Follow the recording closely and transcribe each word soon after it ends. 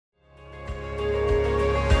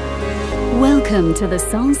Welcome to the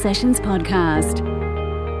Soul Sessions podcast.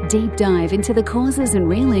 Deep dive into the causes and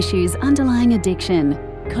real issues underlying addiction,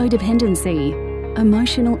 codependency,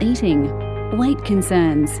 emotional eating, weight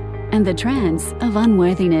concerns, and the trance of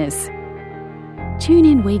unworthiness. Tune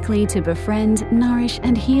in weekly to befriend, nourish,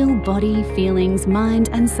 and heal body, feelings, mind,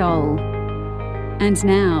 and soul. And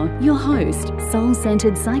now, your host,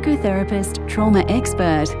 soul-centered psychotherapist, trauma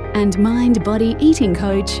expert, and mind-body eating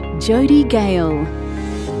coach, Jodie Gale.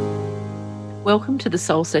 Welcome to the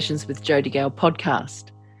Soul Sessions with Jodie Gale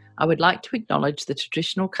podcast. I would like to acknowledge the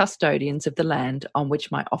traditional custodians of the land on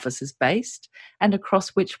which my office is based and across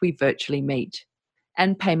which we virtually meet,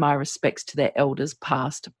 and pay my respects to their elders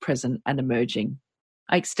past, present, and emerging.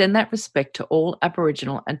 I extend that respect to all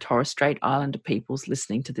Aboriginal and Torres Strait Islander peoples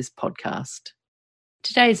listening to this podcast.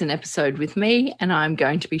 Today is an episode with me, and I'm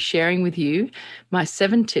going to be sharing with you my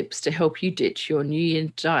 7 tips to help you ditch your New Year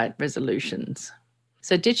diet resolutions.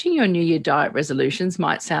 So ditching your New Year diet resolutions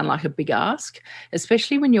might sound like a big ask,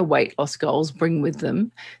 especially when your weight loss goals bring with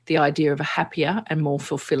them the idea of a happier and more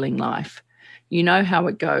fulfilling life. You know how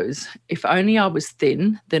it goes. If only I was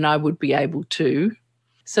thin, then I would be able to.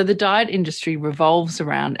 So the diet industry revolves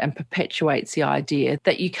around and perpetuates the idea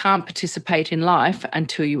that you can't participate in life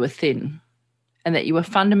until you are thin, and that you are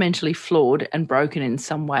fundamentally flawed and broken in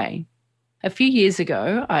some way. A few years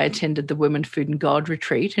ago, I attended the Women, Food and God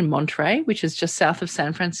retreat in Monterey, which is just south of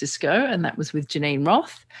San Francisco, and that was with Janine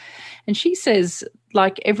Roth. And she says,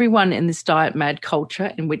 like everyone in this diet mad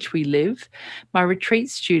culture in which we live, my retreat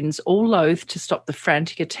students all loathe to stop the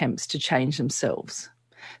frantic attempts to change themselves.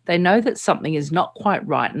 They know that something is not quite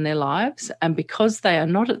right in their lives, and because they are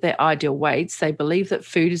not at their ideal weights, they believe that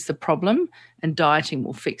food is the problem and dieting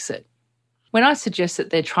will fix it. When I suggest that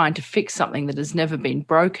they're trying to fix something that has never been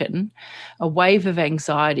broken, a wave of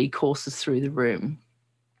anxiety courses through the room.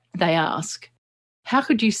 They ask, "How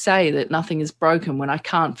could you say that nothing is broken when I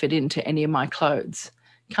can't fit into any of my clothes?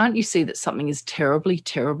 Can't you see that something is terribly,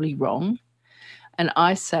 terribly wrong?" And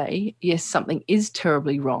I say, yes, something is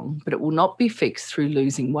terribly wrong, but it will not be fixed through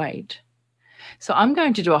losing weight. So I'm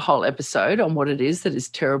going to do a whole episode on what it is that is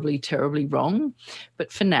terribly, terribly wrong.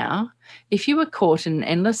 But for now, if you were caught in an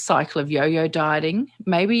endless cycle of yo-yo dieting,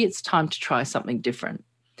 maybe it's time to try something different.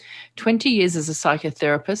 20 years as a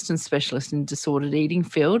psychotherapist and specialist in disordered eating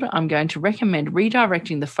field, I'm going to recommend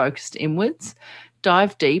redirecting the focus inwards,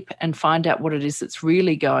 dive deep, and find out what it is that's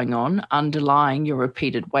really going on underlying your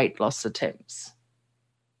repeated weight loss attempts.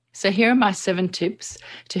 So here are my 7 tips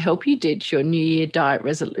to help you ditch your New Year diet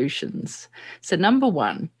resolutions. So number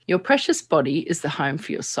 1, your precious body is the home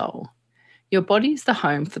for your soul. Your body is the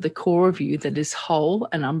home for the core of you that is whole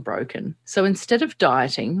and unbroken. So instead of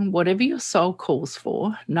dieting, whatever your soul calls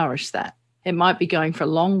for, nourish that. It might be going for a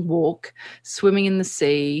long walk, swimming in the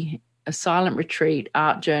sea, a silent retreat,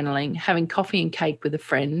 art journaling, having coffee and cake with a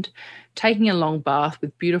friend, taking a long bath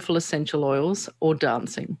with beautiful essential oils, or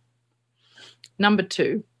dancing. Number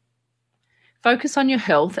 2, focus on your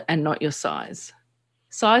health and not your size.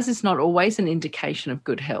 Size is not always an indication of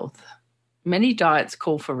good health. Many diets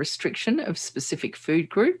call for restriction of specific food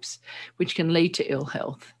groups, which can lead to ill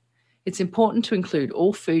health. It's important to include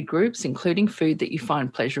all food groups, including food that you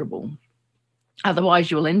find pleasurable.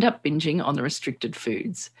 Otherwise, you will end up binging on the restricted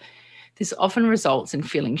foods. This often results in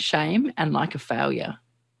feeling shame and like a failure.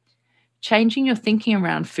 Changing your thinking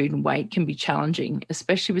around food and weight can be challenging,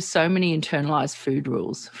 especially with so many internalized food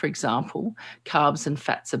rules. For example, carbs and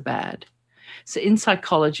fats are bad. So in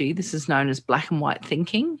psychology, this is known as black and white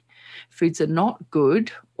thinking. Foods are not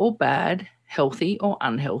good or bad, healthy or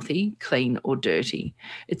unhealthy, clean or dirty.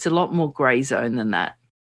 It's a lot more grey zone than that.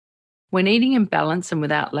 When eating in balance and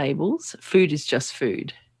without labels, food is just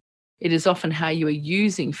food. It is often how you are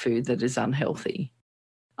using food that is unhealthy.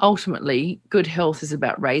 Ultimately, good health is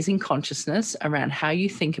about raising consciousness around how you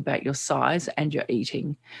think about your size and your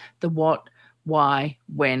eating, the what, why,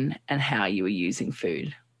 when, and how you are using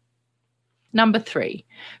food. Number 3,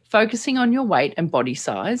 focusing on your weight and body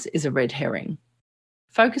size is a red herring.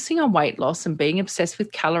 Focusing on weight loss and being obsessed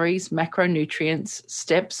with calories, macronutrients,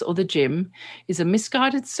 steps, or the gym is a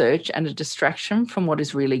misguided search and a distraction from what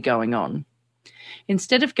is really going on.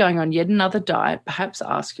 Instead of going on yet another diet, perhaps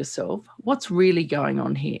ask yourself, what's really going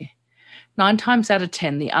on here? 9 times out of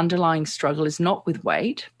 10, the underlying struggle is not with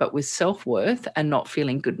weight, but with self-worth and not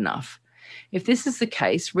feeling good enough. If this is the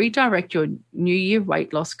case, redirect your New Year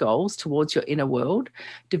weight loss goals towards your inner world,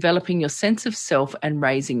 developing your sense of self and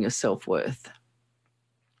raising your self-worth.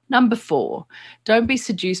 Number 4, don't be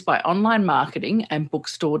seduced by online marketing and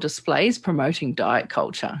bookstore displays promoting diet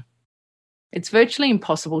culture. It's virtually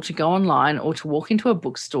impossible to go online or to walk into a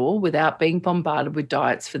bookstore without being bombarded with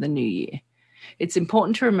diets for the new year. It's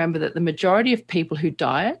important to remember that the majority of people who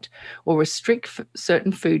diet or restrict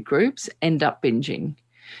certain food groups end up binging.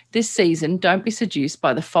 This season, don't be seduced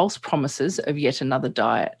by the false promises of yet another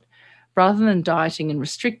diet. Rather than dieting and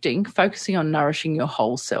restricting, focusing on nourishing your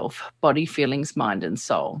whole self, body, feelings, mind, and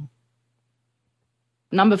soul.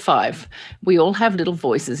 Number 5, we all have little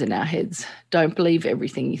voices in our heads. Don't believe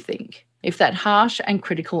everything you think. If that harsh and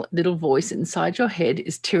critical little voice inside your head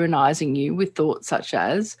is tyrannizing you with thoughts such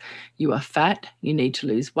as, you are fat, you need to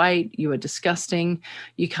lose weight, you are disgusting,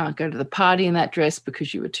 you can't go to the party in that dress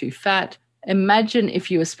because you are too fat, imagine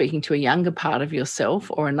if you were speaking to a younger part of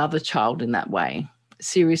yourself or another child in that way.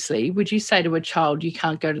 Seriously, would you say to a child you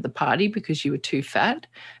can't go to the party because you were too fat?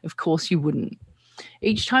 Of course you wouldn't.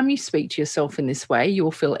 Each time you speak to yourself in this way, you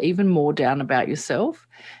will feel even more down about yourself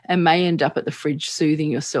and may end up at the fridge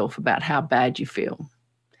soothing yourself about how bad you feel.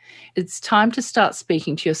 It's time to start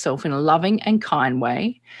speaking to yourself in a loving and kind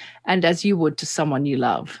way, and as you would to someone you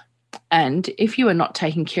love. And if you are not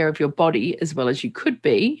taking care of your body as well as you could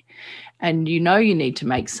be, and you know you need to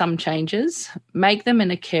make some changes, make them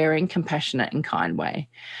in a caring, compassionate and kind way.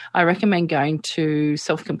 I recommend going to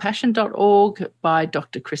selfcompassion.org by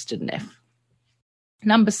Dr. Kristen Neff.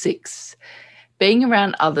 Number 6, being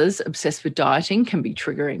around others obsessed with dieting can be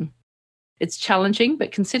triggering. It's challenging,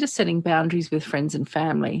 but consider setting boundaries with friends and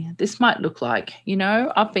family. This might look like,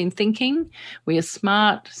 I've been thinking we are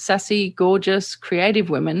smart, sassy, gorgeous, creative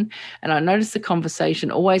women, and I notice the conversation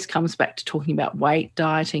always comes back to talking about weight,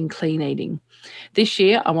 dieting, clean eating. This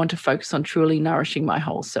year, I want to focus on truly nourishing my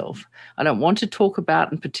whole self. I don't want to talk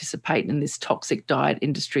about and participate in this toxic diet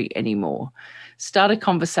industry anymore. Start a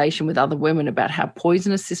conversation with other women about how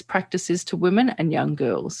poisonous this practice is to women and young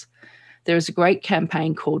girls. There is a great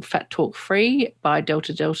campaign called Fat Talk Free by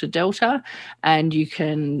Delta Delta Delta, and you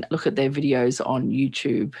can look at their videos on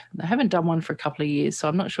YouTube. They haven't done one for a couple of years, so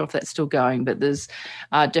I'm not sure if that's still going, but there's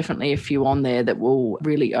definitely a few on there that will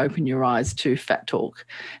really open your eyes to fat talk.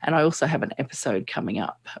 And I also have an episode coming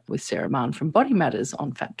up with Sarah Mann from Body Matters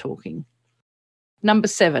on fat talking. Number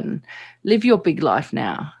 7, live your big life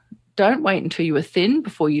now. Don't wait until you are thin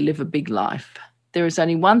before you live a big life. There is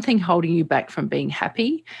only one thing holding you back from being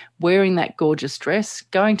happy, wearing that gorgeous dress,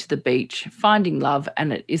 going to the beach, finding love,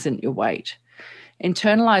 and it isn't your weight.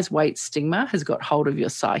 Internalized weight stigma has got hold of your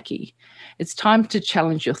psyche. It's time to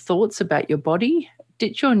challenge your thoughts about your body,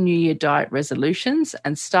 ditch your New Year diet resolutions,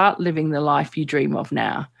 and start living the life you dream of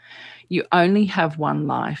now. You only have one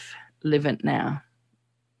life. Live it now.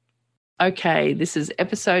 Okay, this is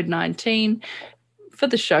episode 19. For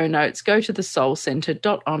the show notes, go to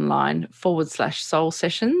thesoulcentre.online/soul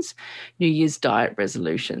sessions, New Year's diet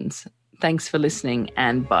resolutions. Thanks for listening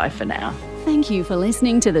and bye for now. Thank you for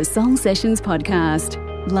listening to the Soul Sessions podcast.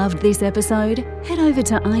 Loved this episode? Head over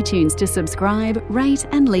to iTunes to subscribe, rate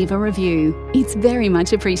and leave a review. It's very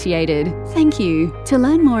much appreciated. Thank you. To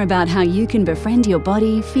learn more about how you can befriend your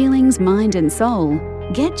body, feelings, mind and soul,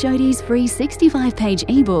 get Jodie's free 65-page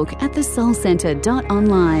ebook at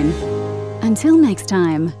thesoulcentre.online. Until next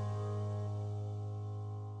time.